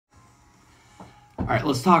All right,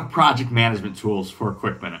 let's talk project management tools for a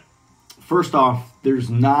quick minute. First off,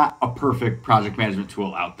 there's not a perfect project management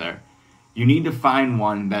tool out there. You need to find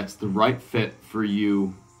one that's the right fit for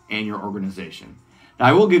you and your organization. Now,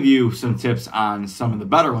 I will give you some tips on some of the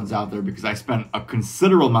better ones out there because I spent a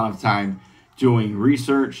considerable amount of time doing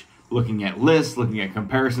research, looking at lists, looking at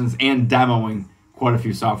comparisons, and demoing quite a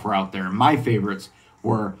few software out there. My favorites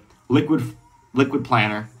were Liquid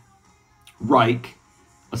Planner, Rike,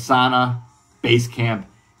 Asana, Basecamp,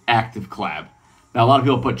 ActiveCollab. Now, a lot of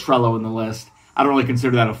people put Trello in the list. I don't really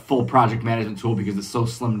consider that a full project management tool because it's so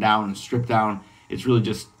slimmed down and stripped down. It's really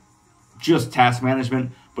just task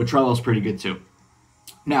management, but Trello is pretty good too.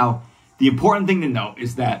 Now, the important thing to note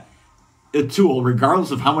is that a tool,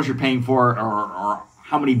 regardless of how much you're paying for or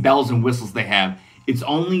how many bells and whistles they have, it's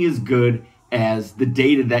only as good as the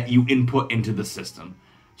data that you input into the system.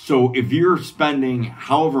 So if you're spending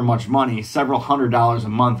however much money, several $100s a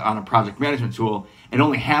month on a project management tool, and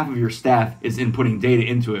only half of your staff is inputting data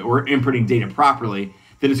into it or inputting data properly,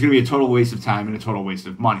 then it's going to be a total waste of time and a total waste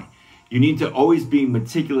of money. You need to always be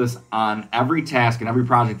meticulous on every task and every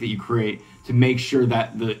project that you create to make sure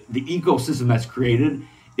that the ecosystem that's created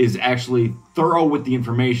is actually thorough with the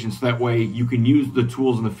information, so that way you can use the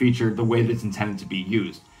tools and the feature the way that it's intended to be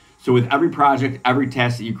used. So with every project, every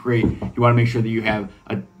task that you create, you want to make sure that you have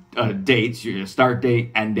dates, your start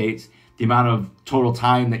date, end dates, the amount of total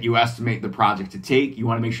time that you estimate the project to take. You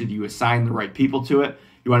want to make sure that you assign the right people to it.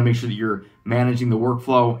 You want to make sure that you're managing the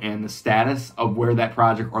workflow and the status of where that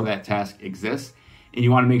project or that task exists. And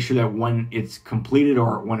you want to make sure that when it's completed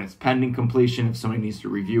or when it's pending completion, if somebody needs to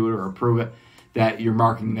review it or approve it, that you're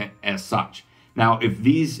marking it as such. Now, if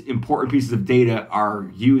these important pieces of data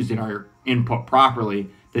are used and are input properly,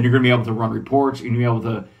 then you're going to be able to run reports and you're going to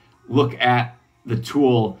be able to look at the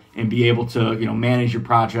tool and be able to manage your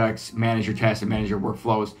projects, manage your tasks, and manage your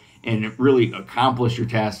workflows, and really accomplish your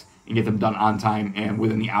tasks and get them done on time and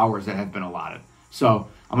within the hours that have been allotted. So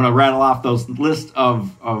I'm going to rattle off those list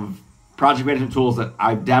of project management tools that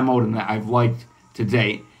I've demoed and that I've liked to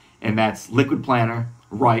date, and that's Liquid Planner,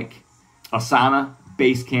 Rike, Asana,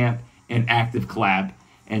 Basecamp, and ActiveCollab,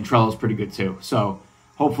 and Trello is pretty good too. So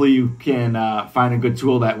hopefully you can find a good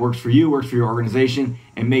tool that works for you, works for your organization,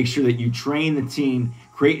 and make sure that you train the team,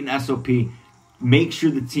 create an SOP, make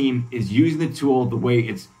sure the team is using the tool the way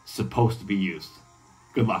it's supposed to be used.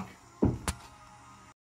 Good luck.